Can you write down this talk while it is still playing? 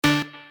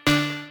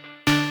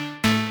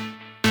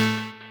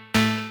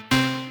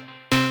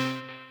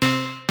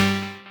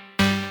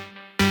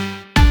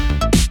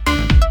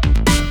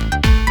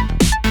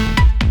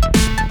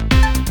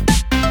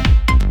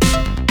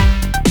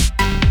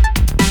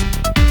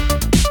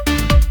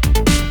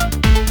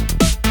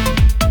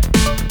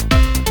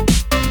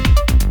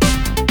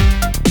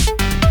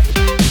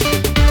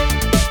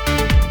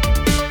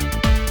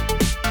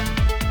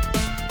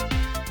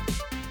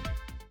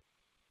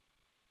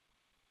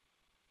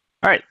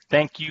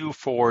Thank you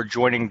for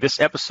joining this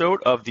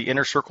episode of the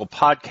Inner Circle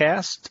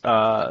podcast.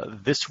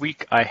 This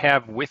week I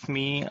have with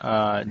me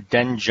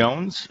Den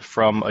Jones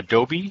from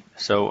Adobe.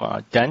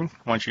 So, Den,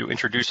 why don't you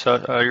introduce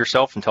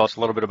yourself and tell us a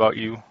little bit about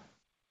you?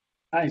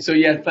 Hi.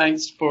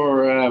 Thanks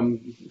for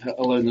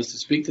allowing us to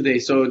speak today.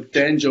 So,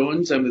 Den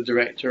Jones, I'm the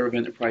Director of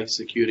Enterprise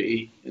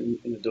Security in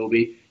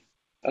Adobe.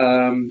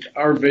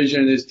 Our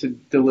vision is to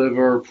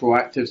deliver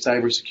proactive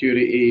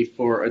cybersecurity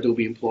for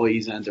Adobe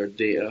employees and their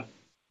data.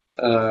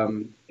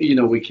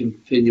 We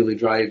continually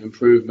drive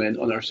improvement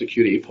on our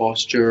security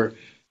posture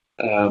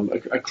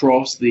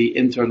across the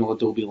internal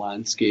Adobe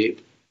landscape.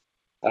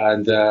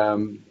 And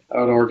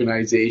our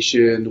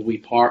organization, we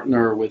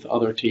partner with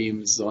other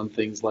teams on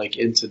things like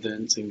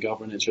incidents and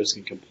governance, risk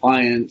and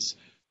compliance,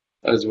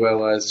 as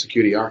well as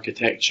security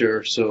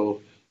architecture.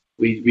 So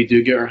we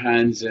do get our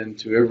hands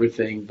into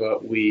everything,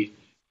 but we,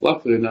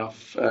 luckily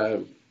enough,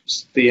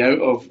 stay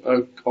out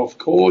of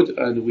code,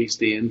 and we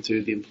stay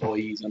into the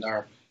employees and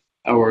our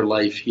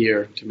life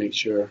here to make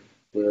sure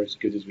we're as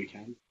good as we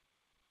can.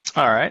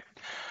 All right.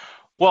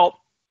 Well,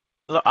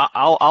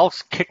 I'll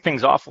kick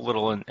things off a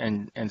little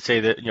and say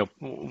that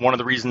one of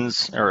the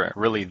reasons, or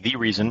really the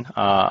reason,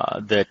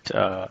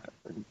 that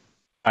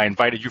I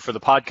invited you for the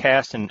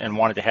podcast and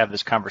wanted to have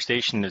this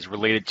conversation is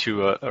related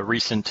to a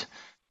recent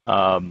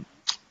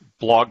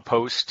blog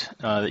post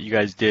that you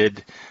guys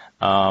did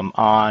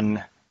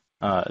on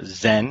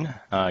Zen,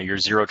 your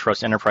Zero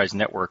Trust Enterprise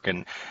Network,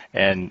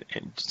 and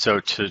so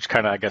to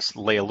kind of, I guess,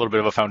 lay a little bit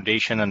of a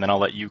foundation, and then I'll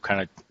let you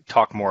kind of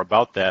talk more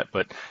about that.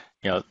 But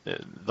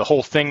the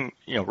whole thing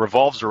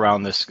revolves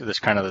around this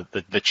kind of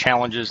the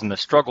challenges and the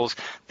struggles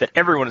that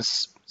everyone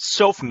is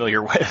so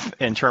familiar with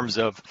in terms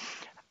of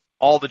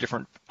all the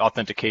different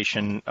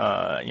authentication,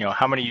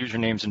 how many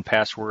usernames and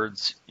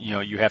passwords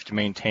you have to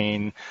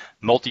maintain,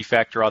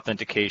 multi-factor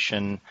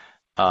authentication.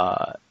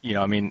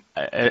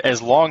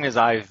 As long as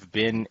I've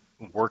been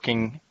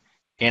working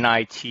in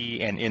IT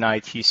and in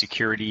IT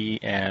security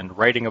and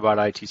writing about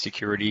IT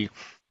security,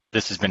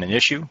 this has been an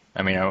issue.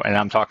 And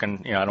I'm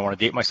talking, I don't want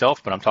to date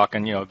myself, but I'm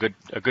talking, a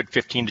good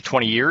 15 to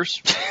 20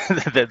 years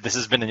that this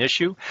has been an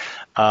issue.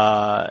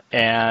 There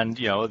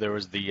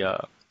was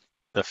the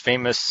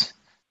famous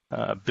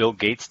Bill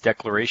Gates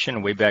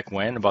declaration way back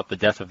when about the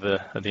death of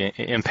the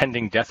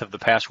impending death of the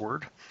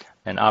password,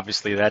 and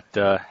obviously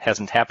that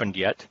hasn't happened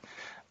yet.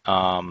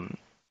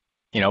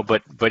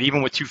 But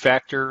even with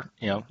two-factor,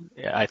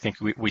 I think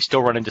we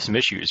still run into some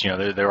issues.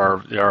 There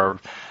are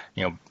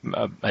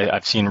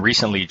I've seen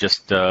recently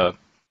just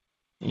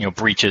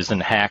breaches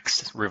and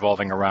hacks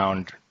revolving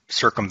around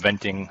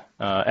circumventing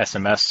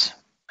SMS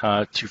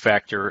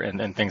two-factor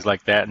and things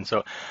like that. And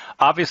so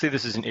obviously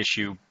this is an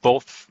issue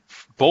both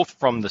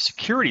from the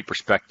security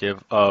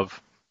perspective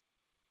of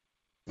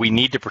we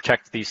need to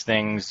protect these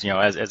things,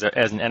 as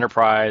an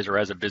enterprise or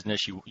as a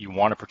business, you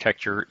want to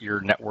protect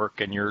your network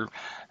and your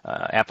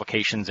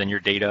applications and your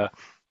data.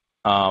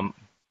 And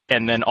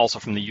then also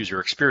from the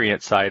user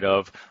experience side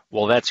of,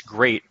 well, that's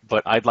great,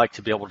 but I'd like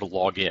to be able to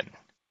log in.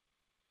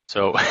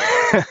 So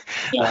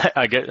Yeah.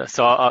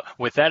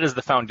 With that as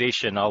the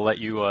foundation, I'll let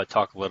you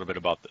talk a little bit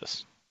about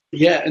this.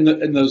 Yeah, and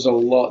there's a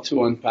lot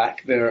to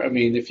unpack there.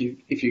 If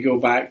you go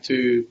back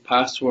to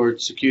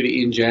password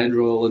security in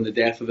general and the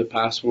death of the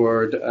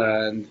password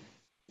and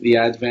the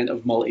advent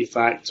of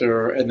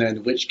multi-factor, and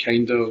then which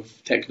kind of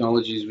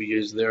technologies we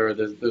use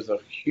there's a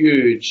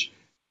huge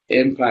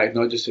impact,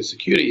 not just to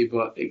security,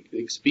 but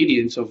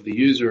experience of the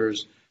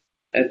users.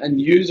 And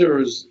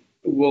users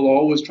will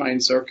always try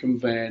and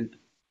circumvent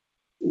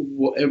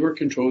whatever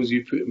controls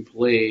you put in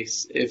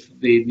place if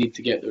they need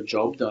to get their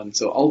job done.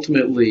 So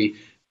ultimately,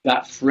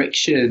 that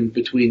friction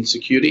between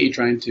security,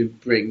 trying to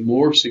bring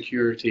more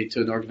security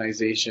to an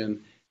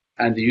organization,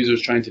 and the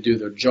users trying to do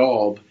their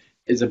job,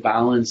 is a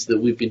balance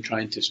that we've been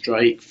trying to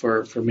strike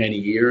for many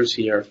years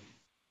here.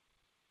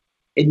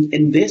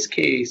 In this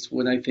case,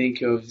 when I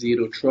think of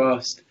Zero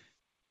Trust,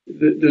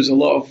 there's a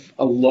lot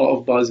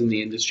of buzz in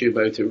the industry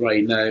about it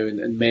right now,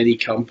 and many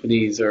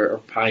companies are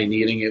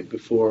pioneering it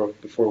before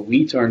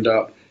we turned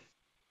up.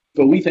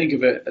 But we think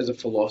of it as a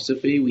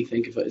philosophy. We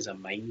think of it as a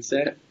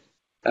mindset.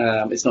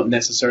 It's not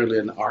necessarily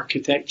an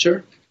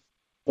architecture,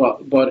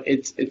 but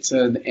it's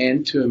an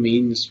end to a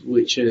means,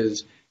 which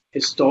is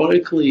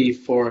historically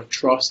for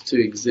trust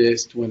to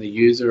exist. When a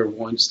user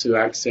wants to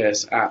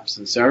access apps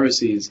and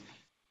services,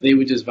 they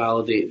would just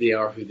validate they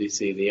are who they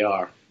say they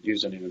are,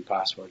 username and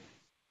password.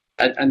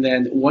 And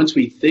then once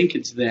we think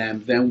it's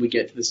them, then we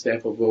get to the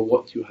step of, well,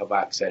 what do you have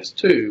access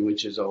to,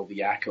 which is all the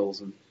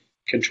YACLs and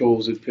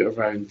controls we've put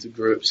around the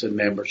groups and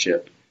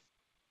membership.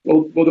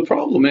 Well, the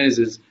problem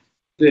is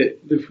the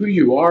who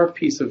you are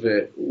piece of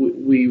it,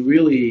 we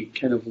really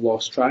kind of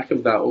lost track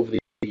of that over the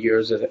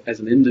years as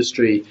an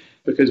industry,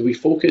 because we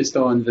focused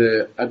on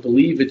I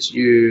believe it's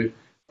you,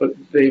 but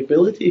the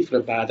ability for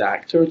a bad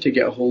actor to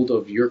get a hold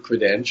of your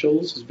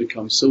credentials has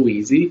become so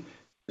easy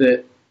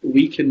that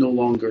we can no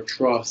longer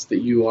trust that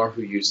you are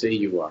who you say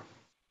you are.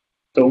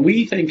 So when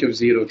we think of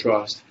Zero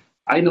Trust,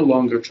 I no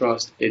longer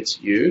trust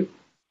it's you.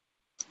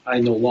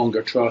 I no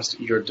longer trust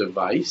your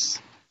device.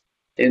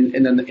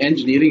 in an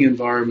engineering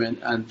environment,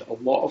 and a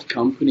lot of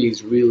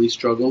companies really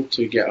struggle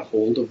to get a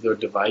hold of their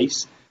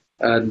device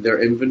and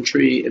their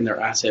inventory and their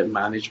asset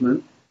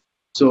management.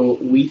 So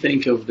we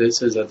think of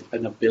this as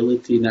an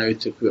ability now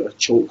to put a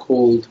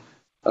chokehold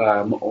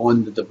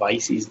on the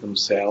devices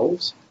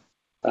themselves.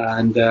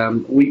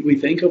 And we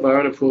think of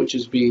our approach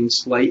as being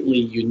slightly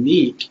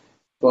unique,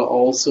 but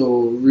also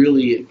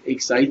really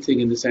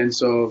exciting in the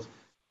sense of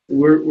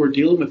we're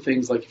dealing with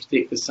things like, if you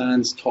take the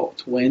SANS top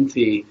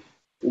 20,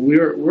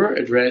 we're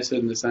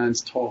addressing the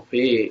SANS top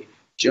 8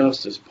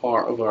 just as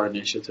part of our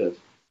initiative.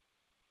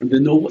 And the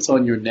know what's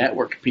on your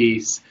network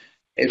piece,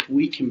 if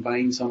we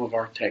combine some of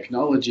our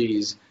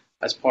technologies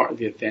as part of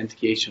the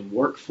authentication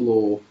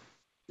workflow,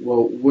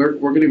 well, we're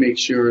going to make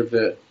sure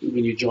that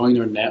when you join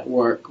our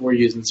network, we're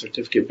using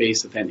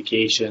certificate-based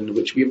authentication,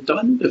 which we've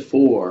done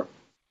before,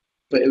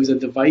 but it was a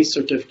device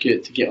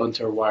certificate to get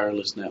onto our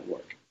wireless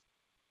network.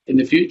 In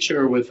the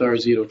future, with our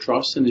Zero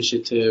Trust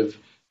initiative,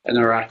 and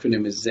our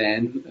acronym is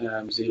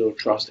ZEN, Zero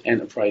Trust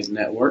Enterprise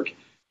Network,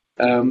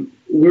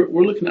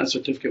 we're looking at a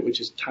certificate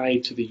which is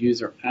tied to the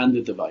user and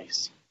the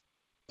device.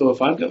 So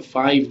if I've got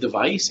 5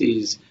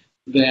 devices,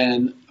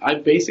 then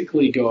I've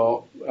basically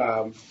got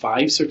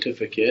 5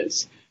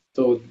 certificates.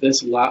 So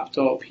this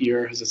laptop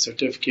here has a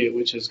certificate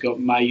which has got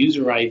my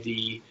user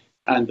ID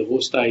and the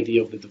host ID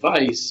of the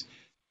device.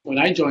 When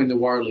I join the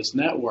wireless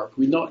network,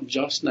 we not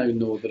just now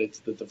know that it's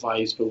the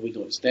device, but we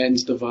know it's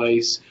Den's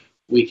device.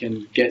 We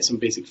can get some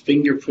basic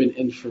fingerprint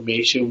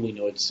information. We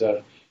know it's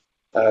a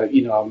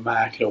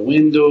Mac or a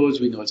Windows.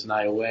 We know it's an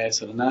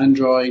iOS and an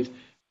Android.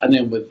 And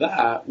then with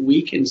that,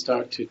 we can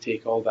start to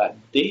take all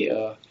that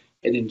data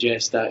and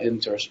ingest that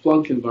into our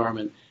Splunk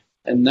environment.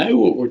 And now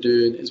what we're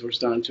doing is we're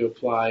starting to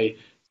apply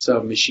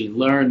some machine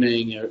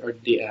learning or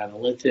data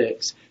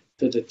analytics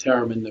to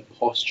determine the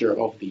posture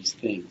of these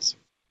things.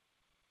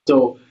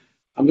 So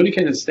I'm going to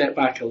kind of step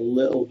back a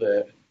little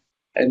bit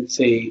and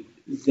say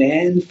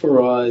Zen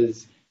for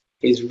us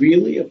is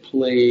really a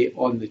play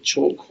on the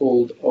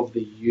chokehold of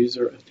the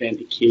user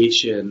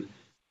authentication,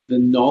 the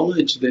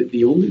knowledge that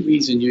the only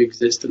reason you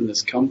exist in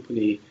this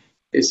company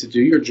is to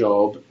do your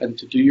job, and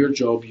to do your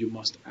job you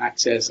must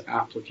access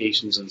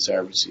applications and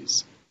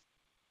services.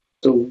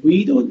 So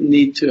we don't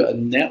need to, at a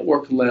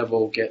network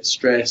level, get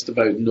stressed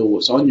about know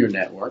what's on your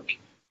network.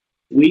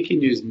 We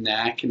can use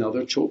NAC and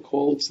other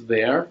chokeholds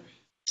there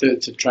to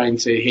try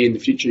and say, hey, in the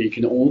future you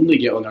can only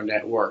get on our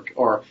network,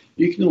 or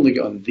you can only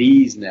get on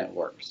these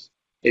networks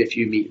if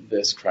you meet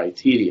this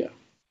criteria.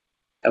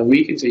 And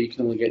we can say you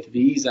can only get to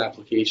these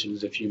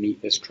applications if you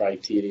meet this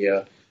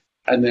criteria.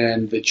 And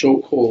then the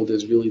chokehold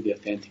is really the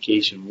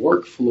authentication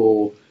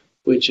workflow,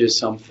 which is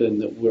something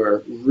that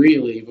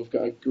we've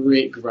got a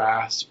great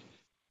grasp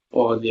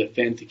on the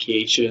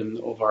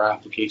authentication of our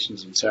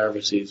applications and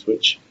services,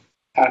 which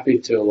happy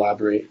to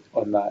elaborate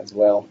on that as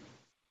well.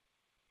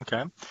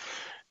 Okay.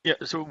 Yeah,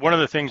 so one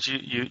of the things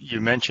you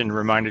mentioned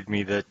reminded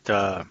me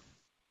that,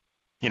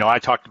 I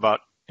talked about,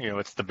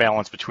 it's the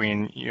balance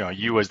between,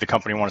 you as the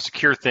company want to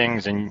secure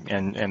things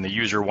and the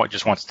user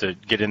just wants to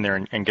get in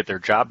there and get their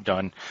job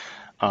done.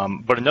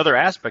 But another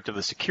aspect of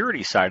the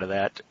security side of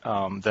that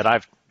that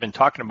I've been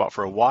talking about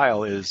for a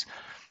while is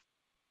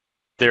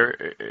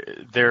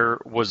there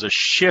was a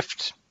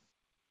shift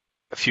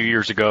a few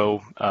years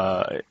ago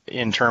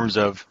in terms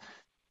of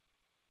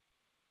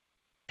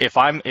if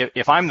I'm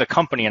the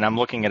company and I'm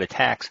looking at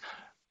attacks,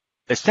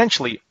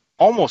 essentially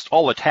almost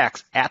all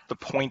attacks at the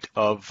point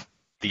of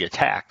the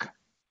attack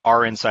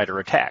are insider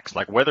attacks.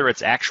 Like whether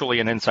it's actually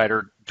an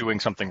insider doing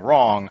something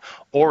wrong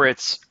or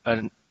it's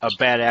a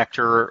bad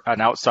actor,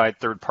 an outside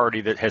third party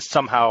that has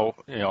somehow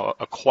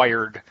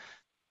acquired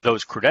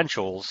those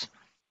credentials,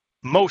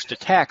 most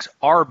attacks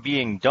are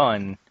being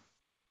done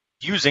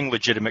using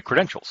legitimate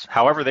credentials,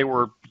 however they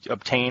were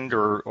obtained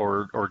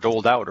or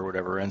doled out or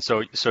whatever. And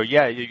so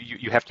yeah,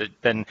 you have to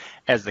then,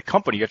 as the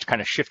company, you have to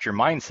kind of shift your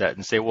mindset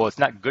and say, well, it's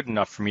not good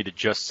enough for me to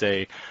just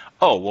say,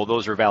 oh, well,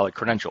 those are valid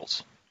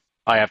credentials.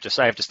 I have to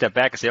step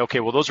back and say,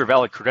 okay, well, those are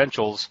valid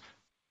credentials,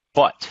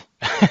 but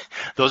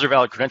those are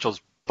valid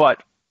credentials,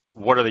 but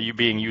what are they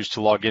being used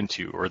to log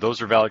into? Or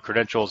those are valid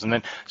credentials, and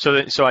then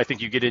so I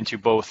think you get into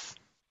both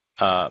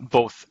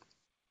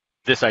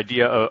this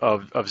idea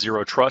of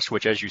zero trust,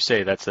 which, as you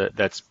say, that's a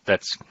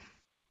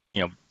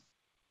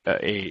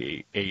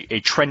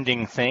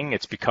trending thing.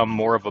 It's become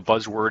more of a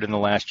buzzword in the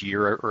last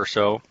year or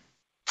so.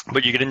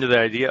 But you get into the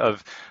idea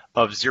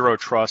of zero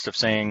trust, of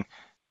saying,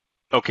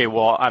 okay,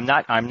 well, I'm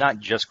not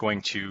just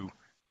going to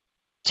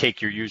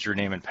take your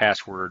username and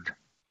password,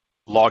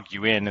 log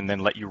you in, and then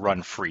let you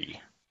run free.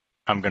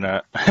 I'm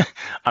gonna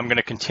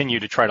continue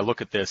to try to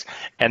look at this,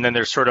 and then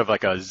there's sort of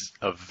like a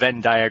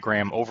Venn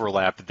diagram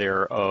overlap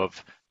there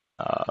of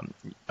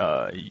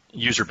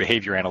user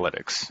behavior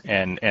analytics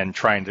and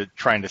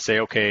trying to say,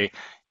 okay,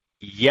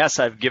 yes,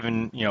 I've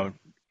given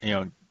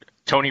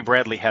Tony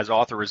Bradley has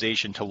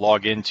authorization to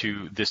log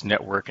into this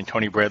network, and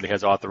Tony Bradley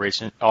has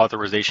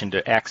authorization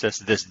to access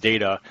this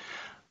data,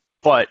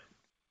 but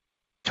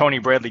Tony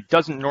Bradley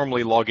doesn't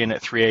normally log in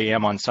at 3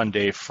 a.m. on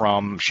Sunday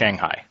from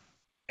Shanghai.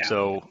 Yeah.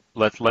 So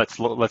let's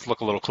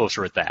look a little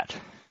closer at that.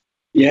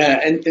 Yeah,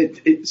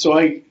 and so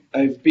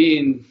I've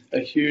been a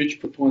huge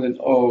proponent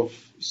of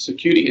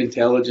security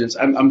intelligence.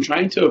 I'm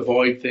trying to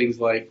avoid things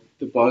like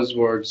the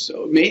buzzwords,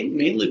 so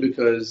mainly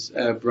because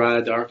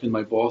Brad Arkin,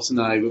 my boss,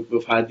 and I,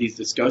 we've had these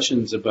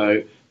discussions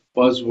about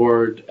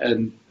buzzword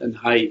and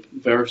hype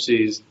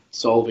versus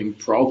solving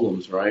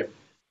problems, right?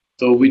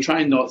 So we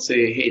try and not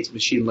say, hey, it's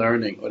machine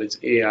learning or it's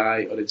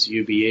AI or it's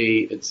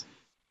UBA. It's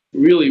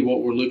really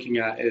what we're looking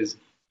at is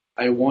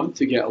I want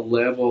to get a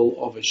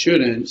level of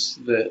assurance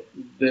that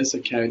this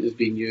account is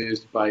being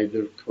used by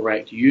the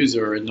correct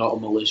user and not a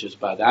malicious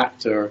bad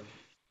actor.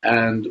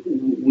 And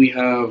we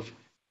have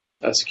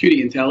a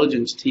security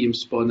intelligence team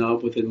spun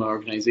up within my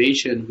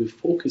organization who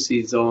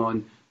focuses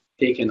on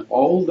taking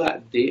all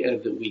that data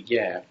that we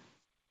get,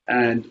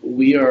 and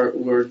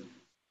we're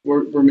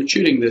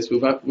maturing this.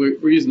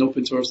 We're using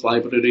open source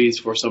libraries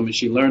for some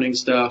machine learning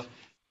stuff,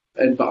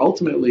 but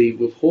ultimately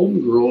we've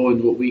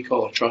homegrown what we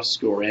call a trust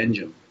score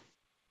engine.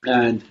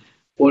 And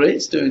what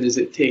it's doing is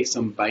it takes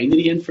some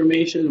binary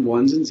information,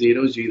 ones and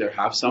zeros. You either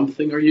have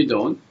something or you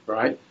don't,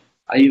 right?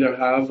 I either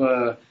have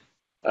a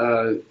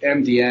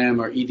MDM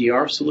or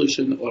EDR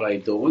solution or I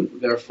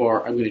don't.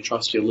 Therefore, I'm going to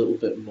trust you a little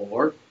bit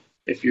more.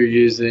 If you're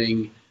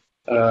using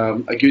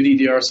a good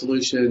EDR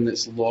solution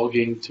that's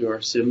logging to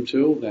our SIM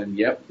tool, then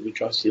yep, we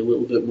trust you a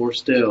little bit more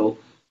still.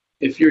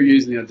 If you're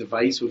using a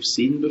device we've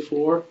seen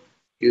before,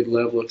 good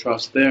level of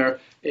trust there.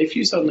 If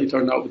you suddenly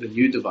turn up with a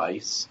new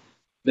device,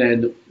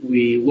 then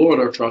we lower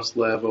our trust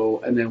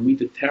level and then we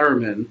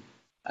determine,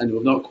 and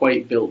we've not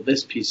quite built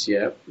this piece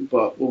yet,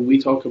 but when we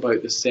talk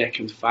about the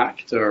second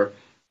factor,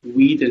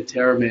 we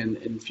determine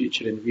in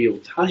future in real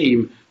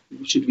time,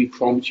 should we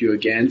prompt you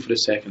again for the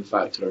second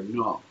factor or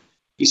not?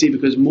 You see,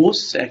 because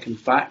most second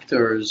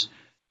factors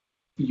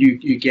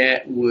you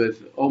get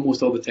with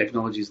almost all the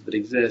technologies that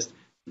exist,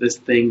 this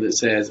thing that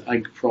says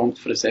I prompt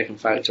for the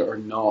second factor or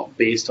not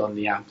based on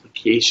the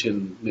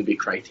application maybe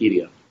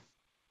criteria.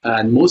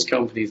 And most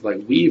companies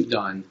like we've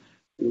done,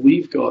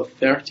 we've got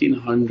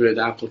 1,300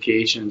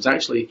 applications,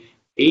 actually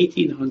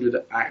 1,800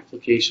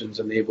 applications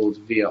enabled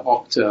via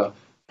Okta,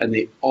 and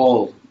they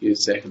all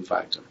use second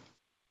factor.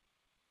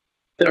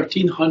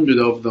 1,300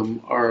 of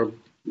them are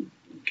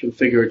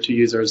configured to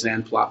use our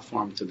Zen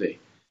platform today.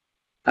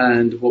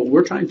 And what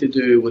we're trying to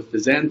do with the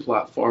Zen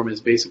platform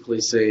is basically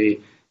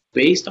say,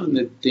 based on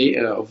the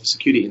data of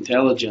security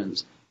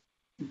intelligence,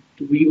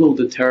 we will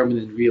determine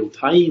in real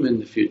time in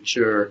the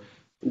future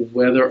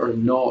whether or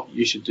not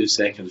you should do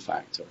second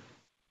factor.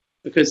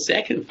 Because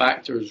second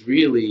factor is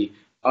really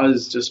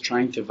us just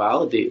trying to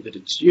validate that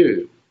it's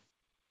you.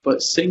 But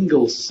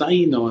single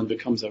sign-on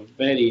becomes a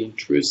very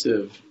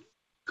intrusive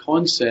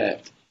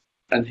concept,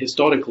 and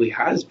historically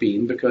has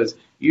been, because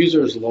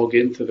users log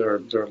into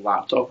their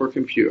laptop or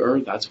computer,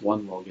 that's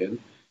one login.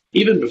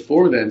 Even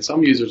before then,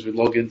 some users would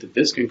log into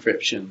disk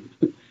encryption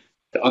to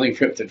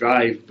unencrypt a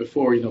drive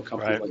before,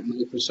 companies like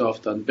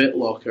Microsoft and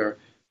BitLocker.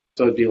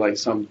 So it'd be like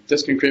some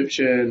disk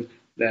encryption,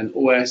 then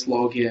OS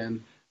login,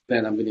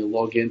 then I'm going to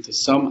log into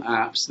some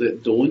apps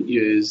that don't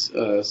use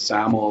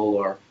SAML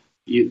or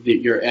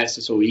your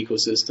SSO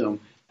ecosystem,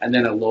 and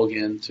then I log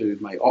into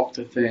my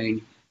Okta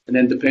thing. And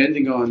then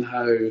depending on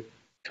how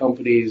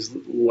companies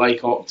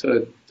like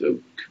Okta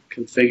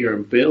configure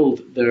and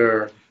build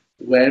their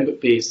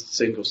web-based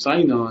single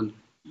sign-on,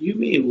 you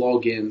may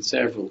log in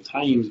several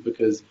times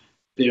because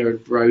they're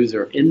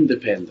browser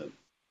independent.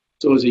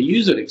 So as a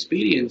user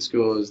experience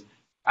goes,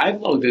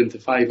 I've logged into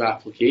 5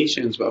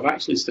 applications, but I've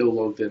actually still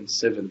logged in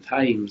 7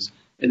 times,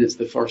 and it's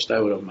the first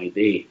hour of my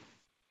day.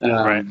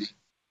 Right.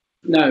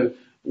 Now,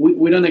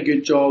 we've done a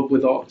good job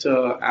with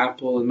Okta,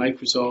 Apple, and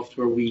Microsoft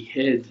where we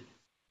hid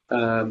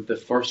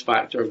the first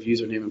factor of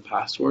username and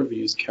password. We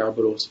use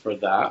Kerberos for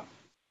that.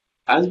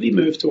 As we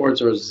move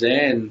towards our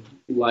Zen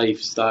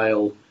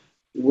lifestyle,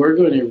 we're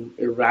going to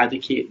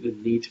eradicate the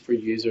need for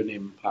username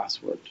and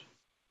password.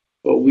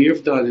 What we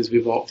have done is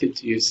we've opted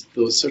to use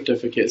those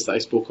certificates that I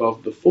spoke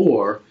of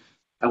before,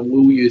 and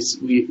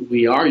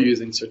we are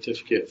using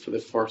certificate for the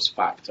first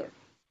factor.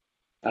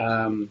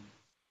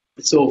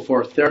 So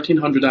for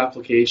 1,300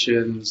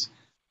 applications,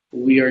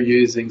 we are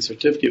using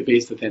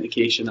certificate-based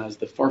authentication as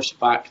the first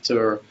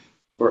factor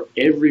for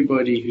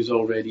everybody who's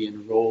already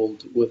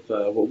enrolled with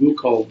what we'll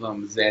call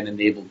them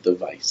Zen-enabled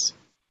device.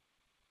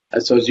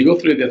 And so as you go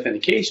through the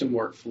authentication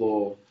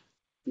workflow,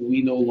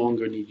 we no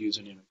longer need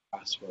username and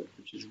password,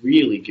 which is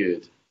really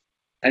good.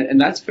 And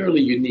that's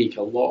fairly unique.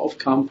 A lot of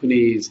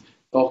companies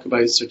talk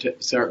about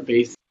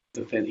cert-based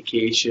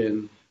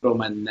authentication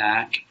from a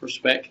NAC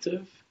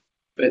perspective,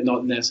 but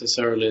not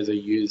necessarily as a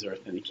user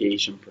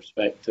authentication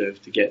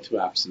perspective to get to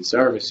apps and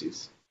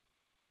services.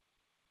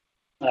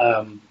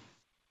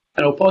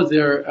 And I'll pause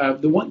there.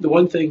 The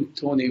one thing,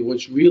 Tony,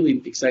 what's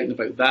really exciting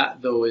about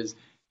that, though, is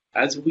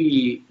as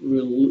we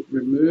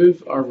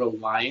remove our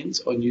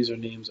reliance on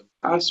usernames and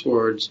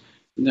passwords,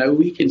 now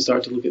we can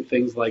start to look at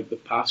things like the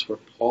password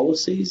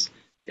policies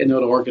in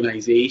our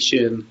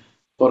organization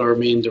for our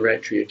main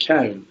directory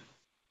account.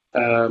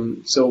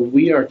 So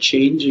we are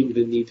changing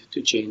the need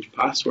to change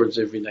passwords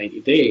every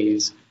 90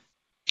 days.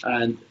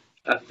 And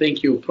I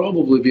think you'll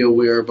probably be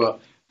aware, but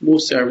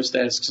most service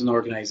desks and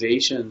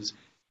organizations,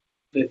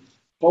 the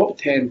top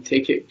 10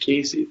 ticket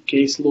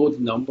caseload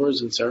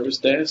numbers in service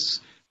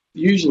desks,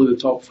 usually the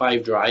top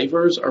five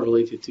drivers are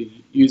related to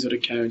user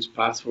accounts,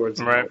 passwords,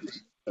 and Right.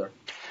 multi-factor.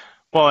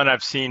 Well, and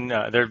I've seen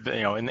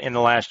in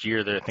the last year,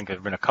 I think there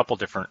have been a couple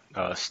different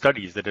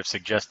studies that have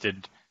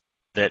suggested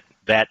that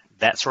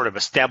sort of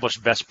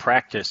established best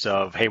practice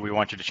of, hey, we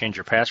want you to change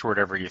your password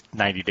every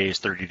 90 days,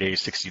 30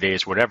 days, 60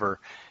 days, whatever,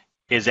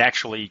 is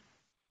actually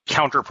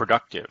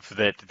counterproductive.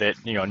 That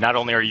not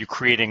only are you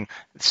creating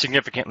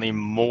significantly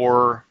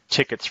more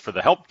tickets for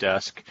the help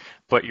desk,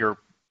 but you're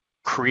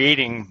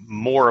creating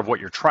more of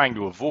what you're trying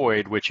to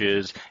avoid, which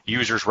is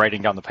users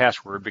writing down the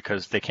password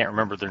because they can't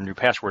remember their new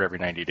password every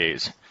 90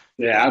 days.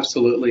 Yeah,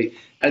 absolutely.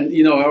 And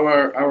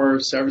our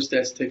service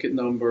desk ticket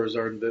numbers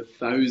are in the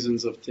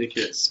thousands of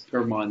tickets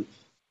per month.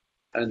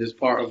 And as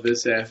part of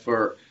this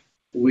effort,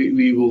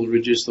 we will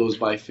reduce those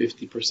by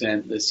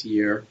 50% this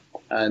year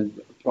and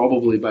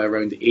probably by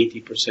around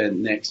 80%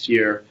 next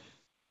year.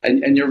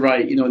 And you're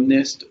right,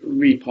 NIST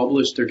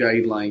republished their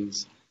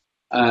guidelines.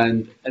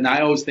 And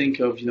I always think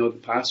of, the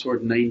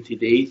password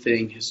 90-day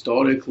thing.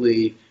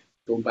 Historically,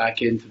 going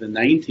back into the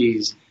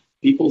 90s,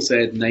 people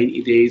said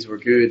 90 days were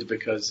good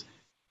because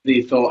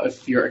they thought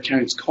if your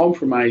account's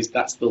compromised,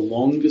 that's the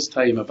longest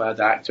time a bad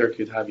actor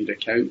could have your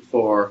account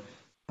for,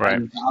 Right.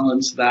 and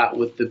balance that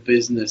with the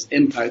business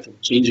impact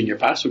of changing your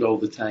password all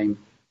the time.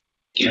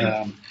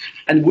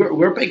 And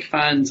we're big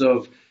fans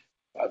of,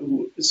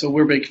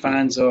 we're big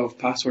fans of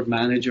password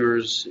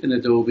managers in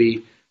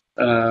Adobe.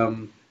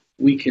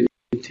 We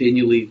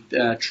continually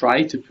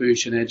try to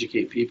push and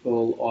educate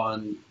people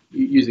on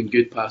using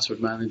good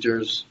password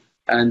managers.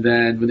 And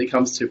then when it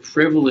comes to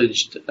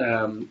privileged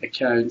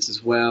accounts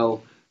as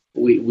well,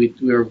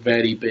 we're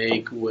very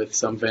big with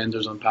some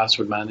vendors on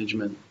password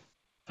management.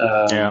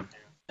 Yeah.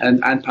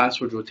 And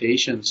password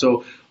rotation.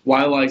 So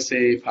while I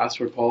say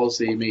password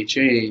policy may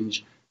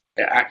change,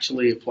 it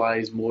actually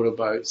applies more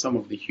about some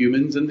of the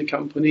humans in the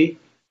company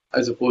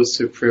as opposed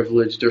to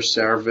privileged or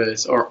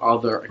service or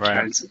other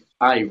accounts at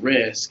high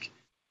risk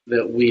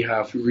that we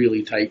have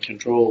really tight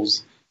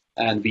controls.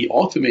 And we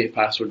automate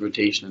password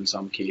rotation in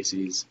some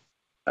cases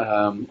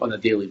on a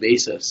daily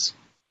basis.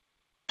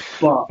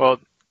 But, Well,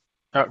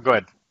 go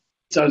ahead.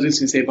 So I was just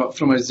going to say, but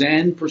from a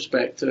Zen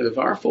perspective,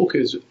 our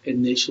focus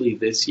initially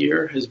this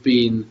year has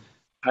been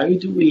how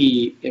do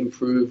we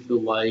improve the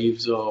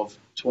lives of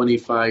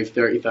 25,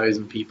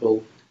 30,000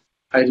 people?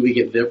 How do we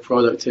get their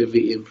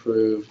productivity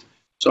improved?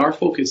 So our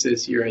focus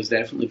this year has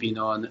definitely been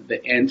on the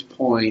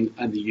endpoint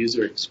and the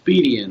user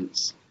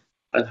experience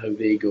and how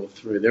they go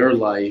through their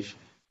life.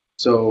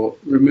 So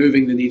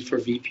removing the need for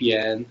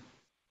VPN.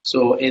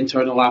 So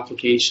internal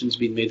applications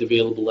being made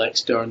available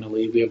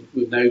externally.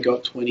 We've now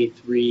got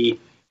 23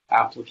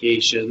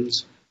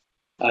 applications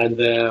and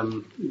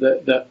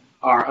that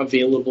are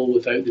available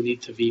without the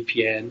need to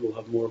VPN. We'll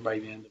have more by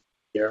the end of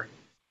the year.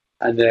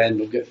 And then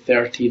we've got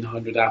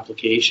 1,300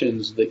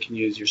 applications that can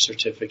use your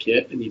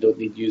certificate and you don't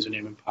need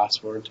username and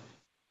password.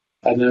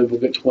 And then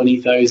we've got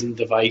 20,000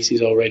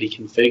 devices already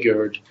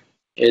configured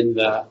in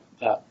that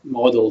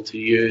model to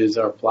use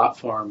our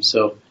platform.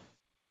 So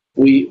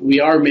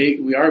we are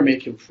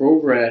making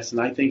progress,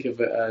 and I think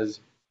of it as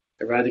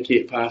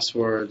eradicate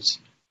passwords,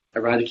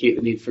 eradicate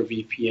the need for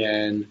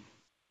VPN.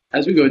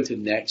 As we go into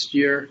next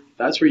year,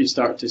 that's where you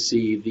start to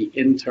see the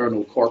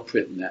internal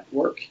corporate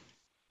network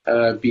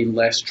being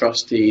less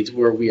trusted,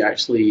 where we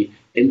actually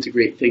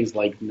integrate things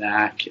like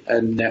NAC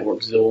and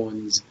network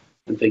zones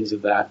and things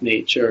of that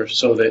nature,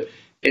 so that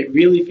it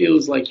really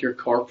feels like your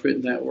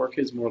corporate network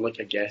is more like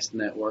a guest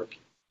network.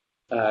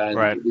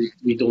 And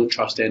we don't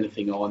trust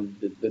anything on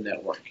the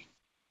network.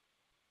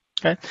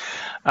 Okay.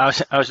 I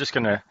was just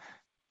going to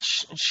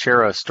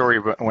share a story.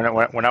 When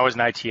I was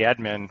an IT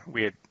admin,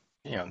 we had,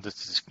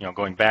 this is,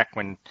 going back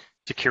when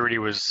security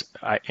was,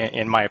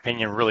 in my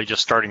opinion, really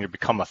just starting to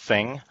become a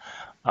thing.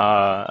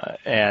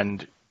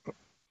 And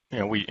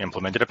we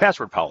implemented a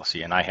password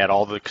policy, and I had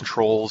all the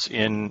controls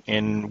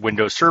in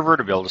Windows Server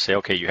to be able to say,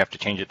 okay, you have to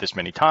change it this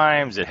many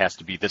times. It has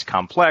to be this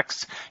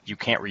complex. You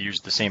can't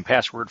reuse the same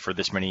password for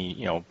this many,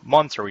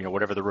 months or,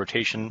 whatever the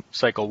rotation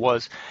cycle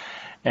was.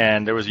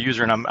 And there was a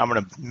user, and I'm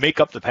going to make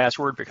up the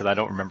password because I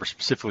don't remember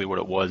specifically what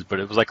it was,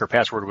 but it was like her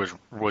password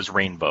was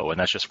rainbow, and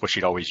that's just what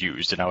she'd always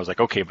used. And I was like,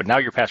 okay, but now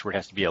your password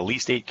has to be at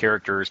least 8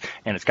 characters,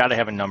 and it's got to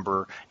have a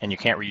number, and you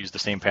can't reuse the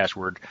same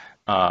password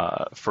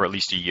for at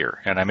least a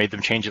year. And I made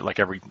them change it like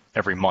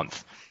every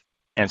month.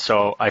 And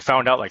so I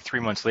found out like 3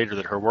 months later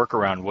that her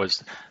workaround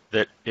was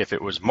that if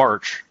it was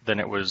March,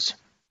 then it was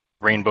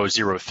Rainbow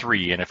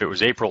 03, and if it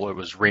was April, it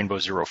was Rainbow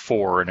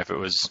 04, and if it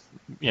was,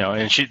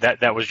 and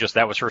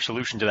that was her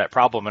solution to that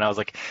problem. And I was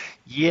like,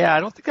 yeah, I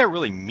don't think that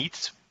really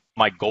meets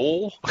my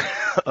goal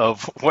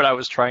of what I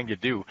was trying to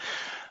do.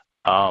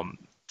 But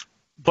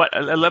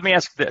let me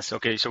ask this.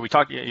 Okay, so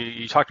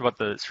you talked about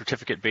the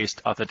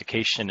certificate-based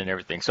authentication and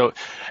everything. So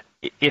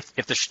if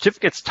the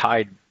certificate's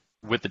tied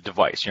with the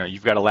device.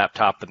 You've got a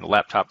laptop, and the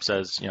laptop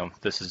says,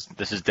 this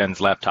is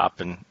Den's laptop,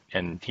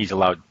 and he's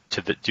allowed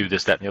to do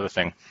this, that, and the other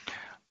thing.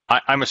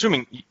 I'm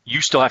assuming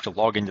you still have to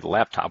log into the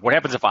laptop. What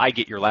happens if I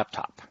get your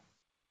laptop?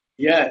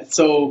 Yeah,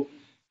 so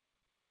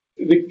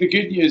the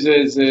good news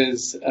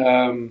is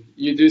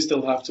you do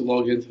still have to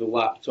log into the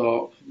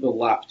laptop. The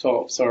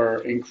laptops are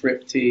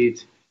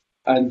encrypted,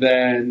 and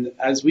then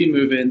as we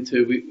move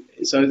into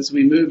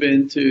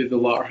the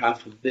latter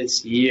half of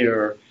this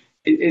year,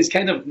 it's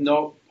kind of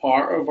not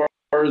part of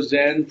our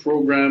Zen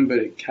program, but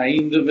it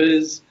kind of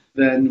is.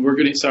 Then we're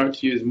going to start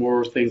to use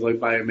more things like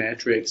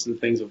biometrics and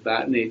things of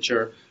that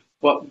nature.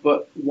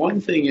 But one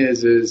thing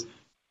is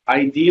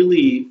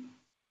ideally,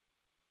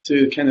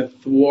 to kind of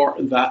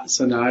thwart that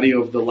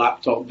scenario of the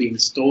laptop being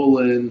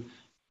stolen,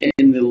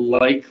 in the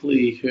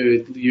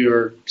likelihood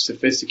you're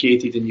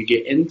sophisticated and you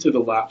get into the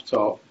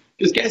laptop,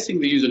 because guessing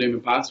the username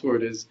and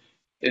password is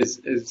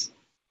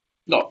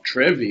not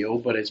trivial,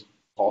 but it's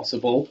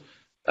possible.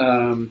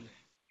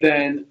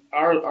 Then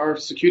our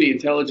security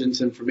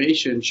intelligence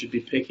information should be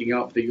picking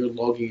up that you're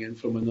logging in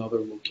from another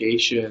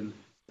location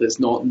that's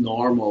not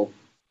normal.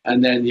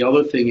 And then the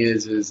other thing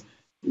is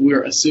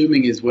we're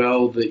assuming as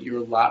well that your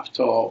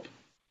laptop,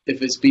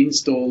 if it's been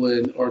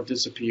stolen or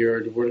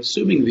disappeared, we're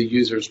assuming the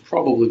user is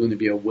probably going to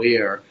be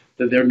aware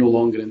that they're no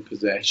longer in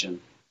possession.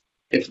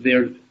 If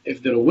they're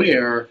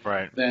aware,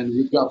 right, then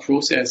we've got a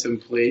process in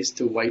place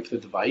to wipe the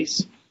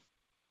device,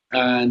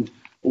 and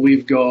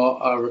we've got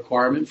a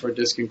requirement for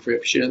disk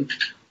encryption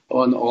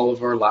on all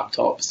of our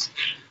laptops.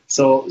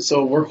 So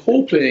we're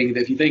hoping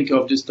that if you think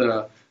of just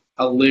a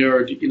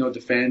layered,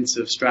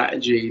 defensive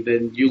strategy,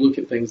 then you look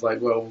at things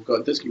like, well, we've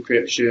got disk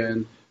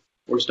encryption,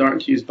 we're starting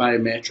to use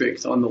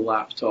biometrics on the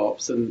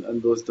laptops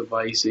and those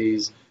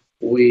devices.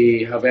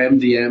 We have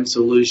MDM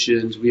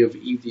solutions, we have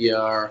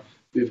EDR,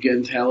 we've got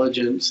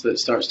intelligence that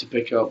starts to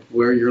pick up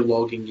where you're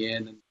logging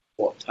in and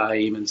what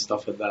time and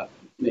stuff of that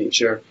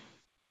nature.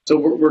 So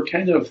we're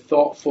kind of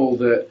thoughtful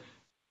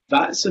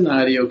that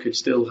scenario could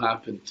still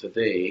happen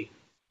today.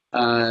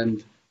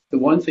 And the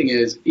one thing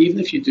is, even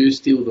if you do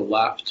steal the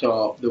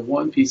laptop, the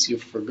one piece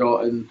you've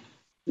forgotten,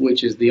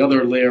 which is the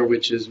other layer,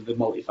 which is the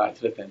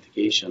multi-factor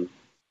authentication.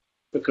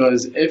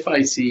 Because if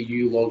I see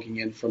you logging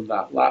in from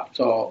that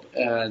laptop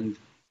and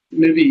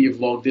maybe you've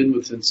logged in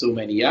within so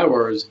many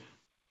hours,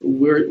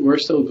 we're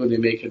still going to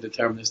make a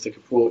deterministic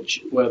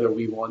approach whether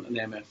we want an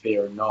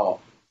MFA or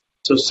not.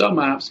 So some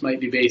apps might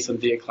be based on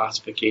data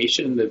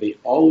classification, that they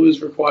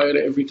always require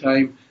it every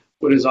time,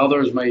 whereas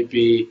others might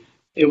be,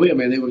 hey, wait a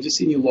minute, we've just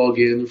seen you log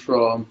in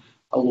from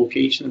a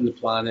location on the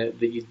planet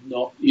that you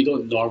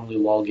don't normally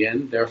log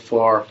in,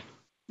 therefore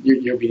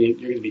you're going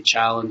to be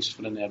challenged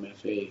for an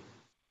MFA.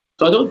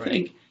 So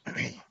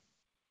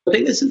I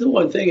think this is the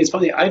one thing. It's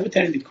funny, I've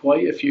attended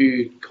quite a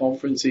few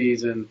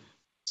conferences and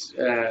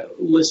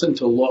listened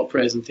to a lot of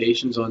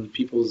presentations on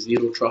people's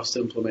zero trust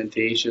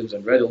implementations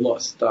and read a lot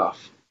of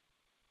stuff.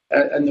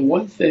 And the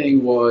one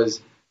thing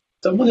was,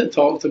 someone had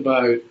talked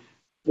about,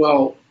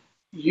 well,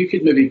 you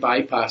could maybe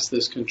bypass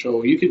this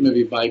control, you could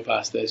maybe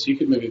bypass this, you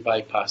could maybe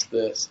bypass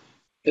this.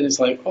 And it's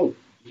like, oh,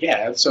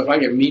 yeah, so if I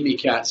get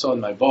Mimikatz on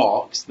my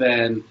box,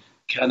 then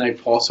can I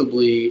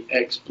possibly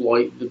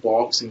exploit the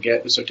box and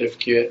get the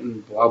certificate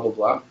and blah, blah,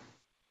 blah?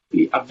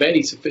 A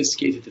very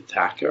sophisticated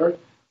attacker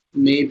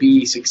may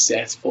be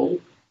successful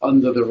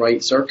under the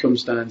right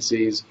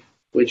circumstances,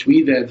 which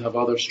we then have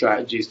other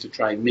strategies to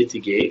try and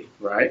mitigate,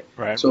 right?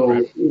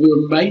 So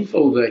we're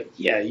mindful that,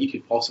 yeah, you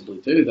could possibly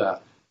do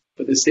that.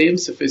 But the same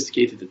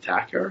sophisticated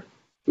attacker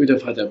would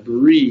have had a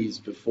breeze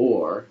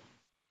before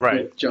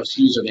with just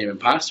username and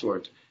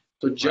password.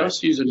 So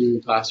just username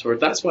and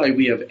password, that's why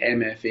we have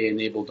MFA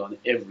enabled on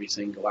every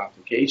single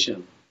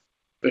application,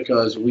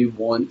 because we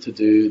want to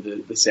do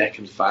the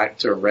second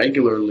factor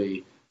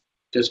regularly,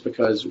 just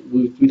because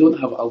we don't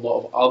have a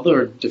lot of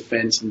other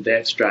defense and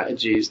depth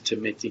strategies to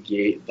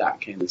mitigate that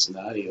kind of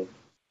scenario.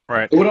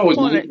 Right. But we're always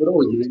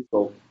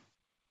mindful.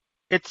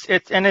 It's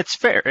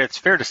fair. It's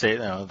fair to say,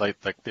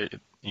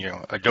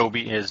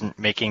 Adobe isn't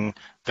making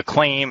the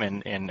claim,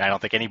 and I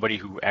don't think anybody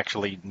who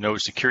actually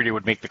knows security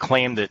would make the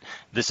claim that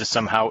this is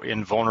somehow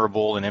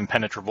invulnerable and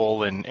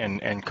impenetrable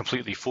and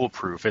completely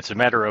foolproof. It's a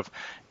matter of,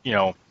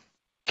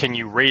 can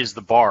you raise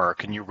the bar?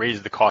 Can you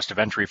raise the cost of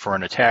entry for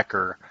an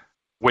attacker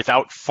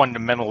without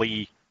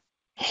fundamentally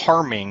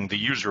harming the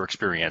user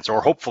experience,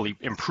 or hopefully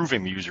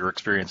improving the user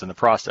experience in the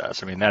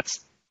process? I mean, that's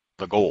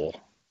the goal.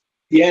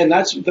 Yeah, and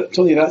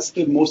Tony, that's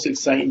the most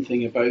exciting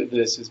thing about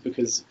this, is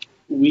because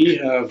we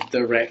have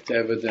direct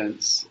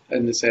evidence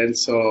in the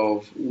sense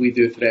of we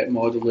do threat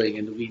modeling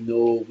and we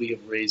know we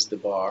have raised the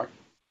bar.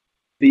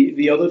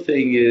 The other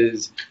thing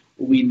is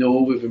we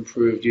know we've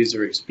improved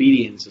user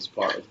experience as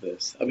part of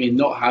this. I mean,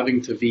 not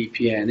having to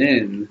VPN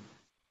in,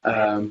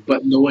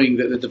 but knowing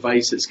that the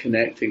device that's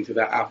connecting to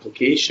that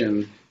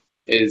application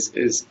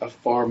is a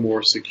far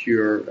more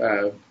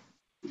secure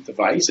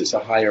device. It's a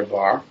higher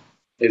bar.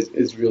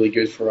 Is really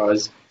good for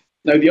us.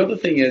 Now, the other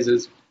thing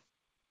is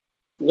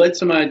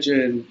let's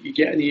imagine you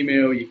get an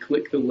email, you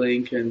click the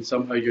link, and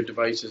somehow your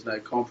device is now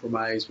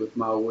compromised with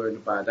malware and a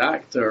bad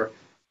actor.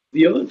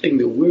 The other thing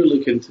that we're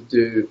looking to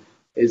do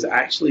is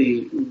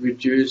actually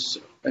reduce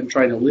and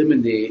try and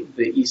eliminate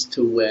the east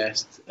to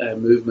west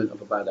movement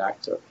of a bad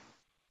actor.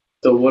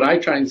 So what I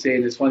try and say,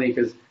 and it's funny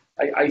because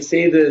I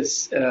say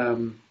this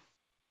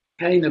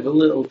kind of a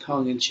little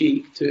tongue in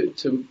cheek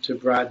to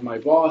Brad, my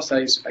boss.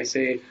 I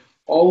say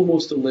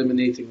almost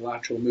eliminating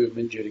lateral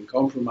movement during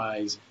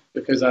compromise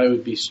because I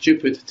would be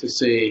stupid to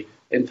say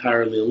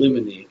entirely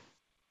eliminate.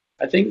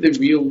 I think the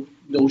real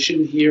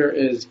notion here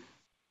is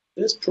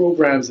this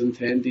program is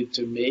intended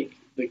to make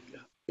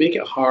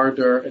it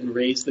harder and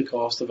raise the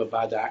cost of a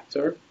bad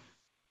actor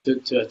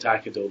to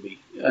attack Adobe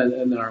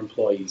and our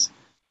employees.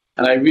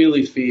 And I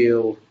really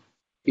feel,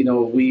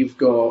 we've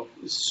got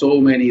so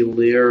many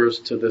layers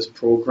to this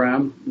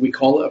program. We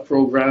call it a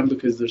program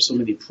because there's so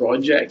many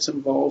projects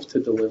involved to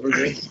deliver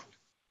this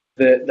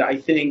that I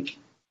think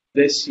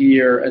this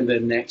year and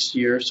then next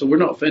year, so we're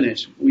not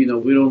finished. We're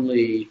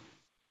only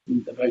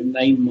about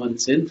 9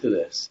 months into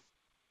this.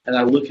 And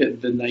I look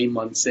at the 9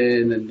 months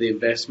in and the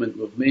investment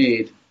we've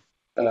made,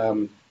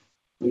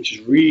 which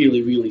is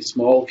really, really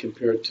small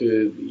compared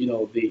to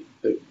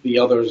the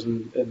others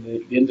in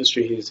the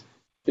industry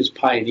who's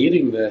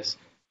pioneering this.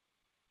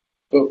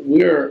 But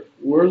we're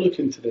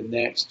looking to the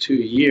next 2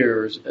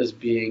 years as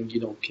being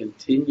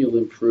continual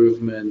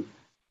improvement.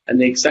 And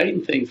the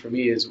exciting thing for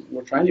me is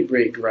we're trying to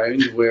break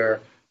ground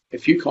where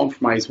if you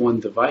compromise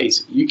one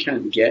device, you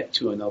can't get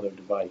to another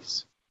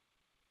device.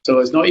 So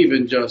it's not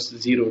even just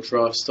zero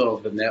trust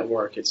of the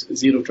network, it's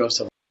zero trust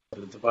of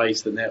the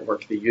device, the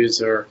network, the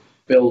user,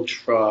 build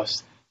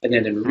trust, and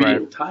then in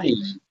real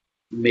time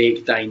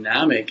make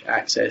dynamic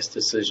access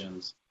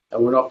decisions.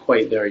 And we're not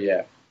quite there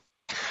yet.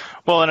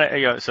 Well,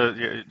 and so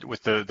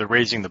with the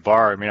raising the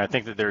bar, I mean, I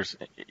think that there's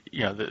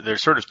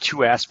sort of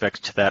two aspects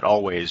to that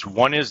always.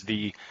 One is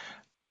the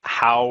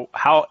how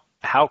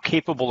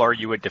capable are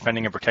you at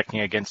defending and protecting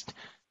against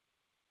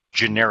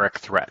generic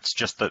threats,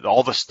 just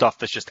all the stuff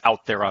that's just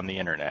out there on the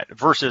internet,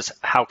 versus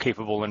how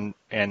capable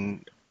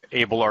and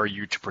able are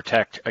you to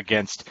protect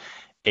against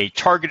a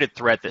targeted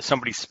threat that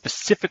somebody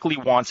specifically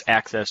wants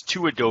access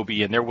to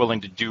Adobe and they're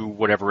willing to do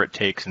whatever it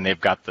takes and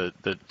they've got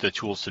the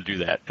tools to do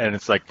that. And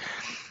it's like,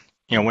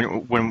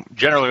 when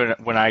generally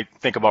when I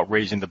think about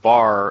raising the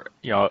bar,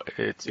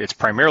 it's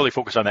primarily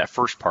focused on that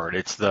first part.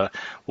 It's I'm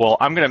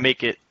going to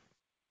make it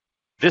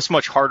this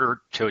much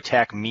harder to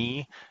attack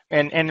me,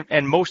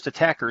 and most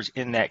attackers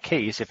in that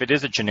case, if it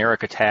is a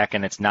generic attack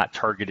and it's not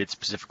targeted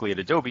specifically at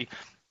Adobe,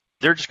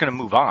 they're just going to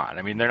move on.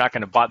 I mean, they're not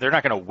going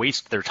to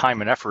waste their time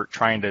and effort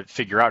trying to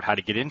figure out how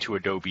to get into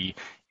Adobe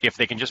if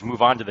they can just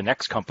move on to the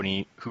next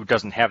company who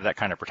doesn't have that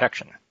kind of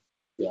protection.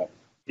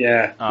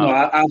 Yeah,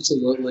 no,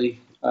 absolutely.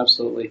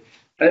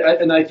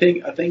 And I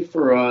think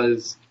for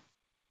us,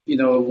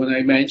 when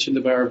I mentioned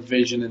about our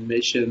vision and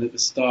mission at the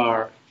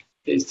start,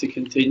 is to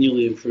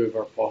continually improve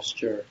our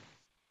posture.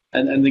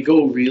 And the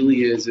goal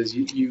really is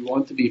you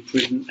want to be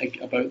prudent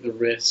about the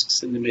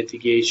risks and the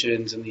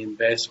mitigations and the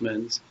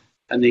investments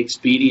and the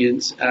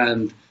experience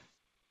and,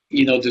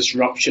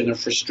 disruption or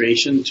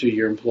frustration to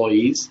your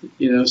employees,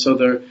 so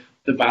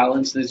the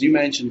balance. And as you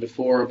mentioned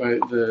before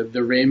about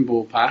the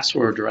rainbow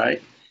password,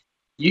 right?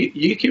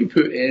 You can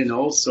put in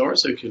all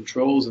sorts of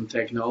controls and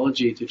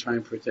technology to try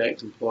and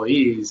protect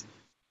employees.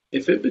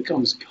 If it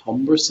becomes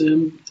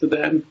cumbersome to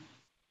them,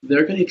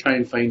 they're going to try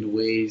and find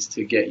ways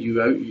to get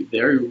you out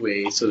their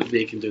way so that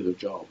they can do their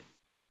job.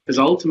 Because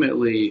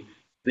ultimately,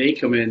 they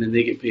come in and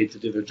they get paid to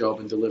do their job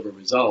and deliver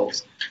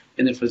results.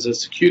 And if as a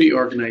security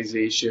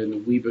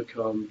organization we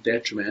become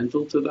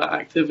detrimental to that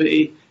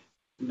activity,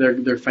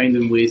 they're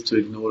finding ways to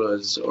ignore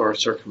us or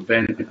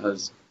circumvent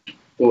us.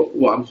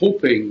 What I'm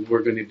hoping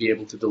we're going to be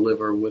able to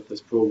deliver with this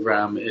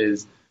program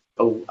is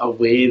a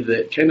way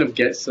that kind of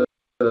gets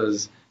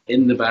us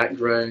in the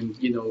background.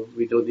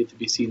 We don't need to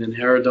be seen and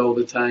heard all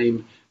the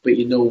time, but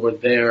we're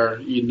there,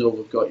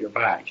 we've got your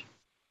back.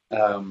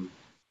 And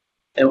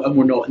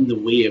we're not in the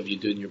way of you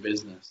doing your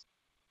business.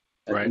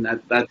 Right.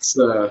 And that's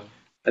an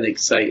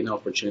exciting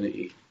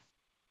opportunity.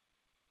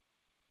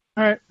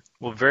 All right.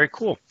 Well, very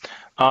cool.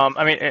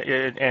 I mean,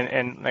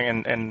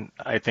 and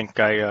I think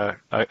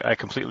I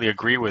completely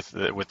agree with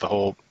the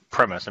whole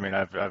premise. I mean,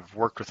 I've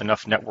worked with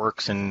enough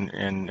networks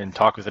and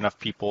talked with enough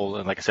people,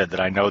 and like I said,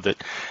 that I know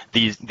that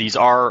these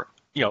are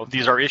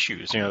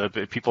issues.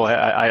 People.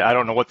 I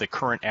don't know what the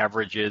current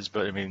average is,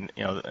 but I mean,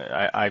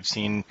 I've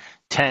seen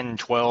 10,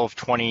 12,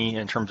 20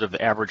 in terms of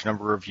the average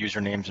number of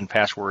usernames and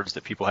passwords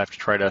that people have to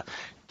try to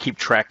keep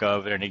track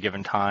of at any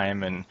given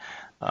time, and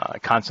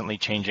constantly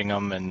changing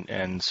them,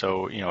 and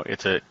so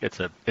it's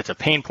a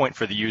pain point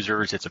for the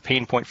users, it's a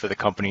pain point for the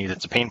companies,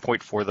 it's a pain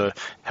point for the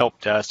help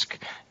desk,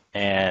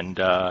 and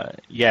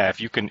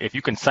if you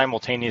can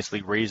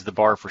simultaneously raise the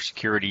bar for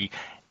security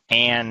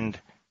and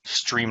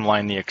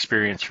streamline the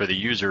experience for the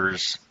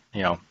users,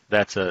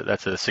 that's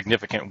a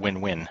significant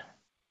win-win.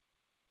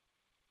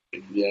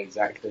 Yeah,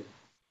 exactly.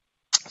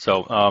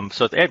 So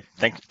Ed,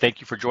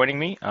 thank you for joining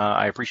me.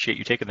 I appreciate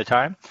you taking the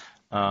time,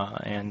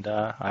 and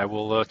I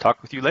will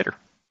talk with you later.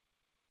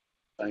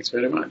 Thanks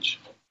very much.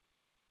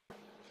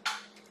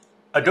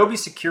 Adobe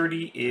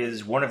Security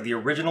is one of the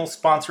original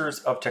sponsors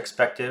of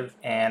Techspective,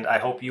 and I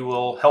hope you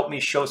will help me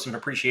show some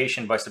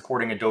appreciation by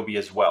supporting Adobe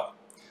as well.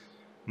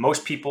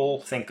 Most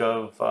people think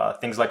of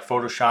things like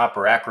Photoshop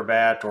or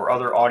Acrobat or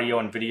other audio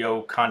and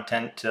video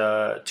content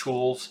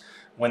tools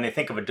when they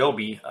think of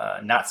Adobe,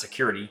 not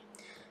security.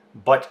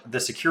 But the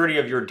security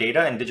of your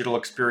data and digital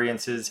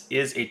experiences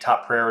is a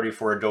top priority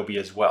for Adobe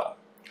as well.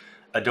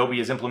 Adobe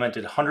has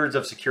implemented hundreds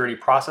of security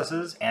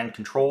processes and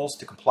controls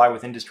to comply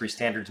with industry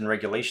standards and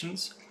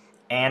regulations,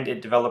 and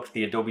it developed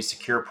the Adobe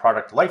Secure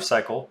Product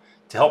Lifecycle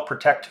to help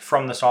protect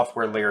from the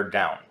software layer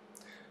down.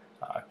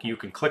 You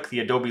can click the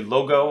Adobe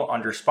logo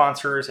under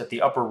sponsors at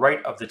the upper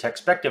right of the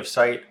Techspective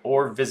site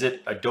or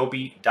visit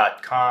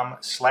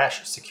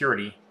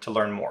adobe.com/security to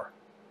learn more.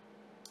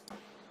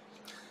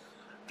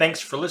 Thanks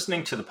for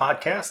listening to the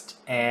podcast,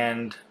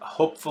 and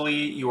hopefully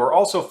you are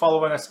also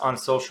following us on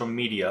social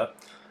media.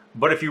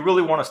 But if you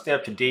really want to stay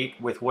up to date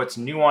with what's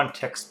new on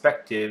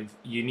Techspective,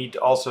 you need to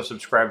also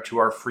subscribe to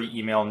our free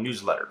email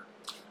newsletter.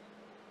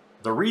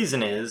 The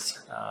reason is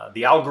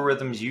the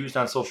algorithms used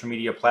on social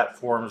media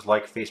platforms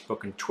like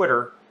Facebook and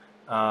Twitter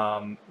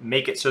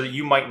make it so that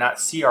you might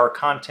not see our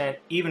content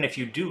even if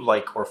you do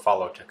like or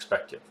follow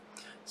Techspective.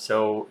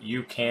 So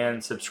you can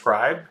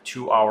subscribe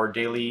to our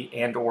daily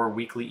and or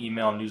weekly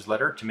email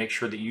newsletter to make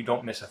sure that you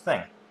don't miss a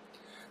thing.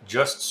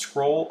 Just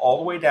scroll all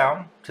the way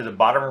down to the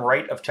bottom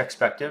right of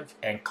Techspective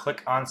and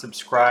click on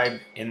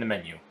subscribe in the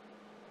menu.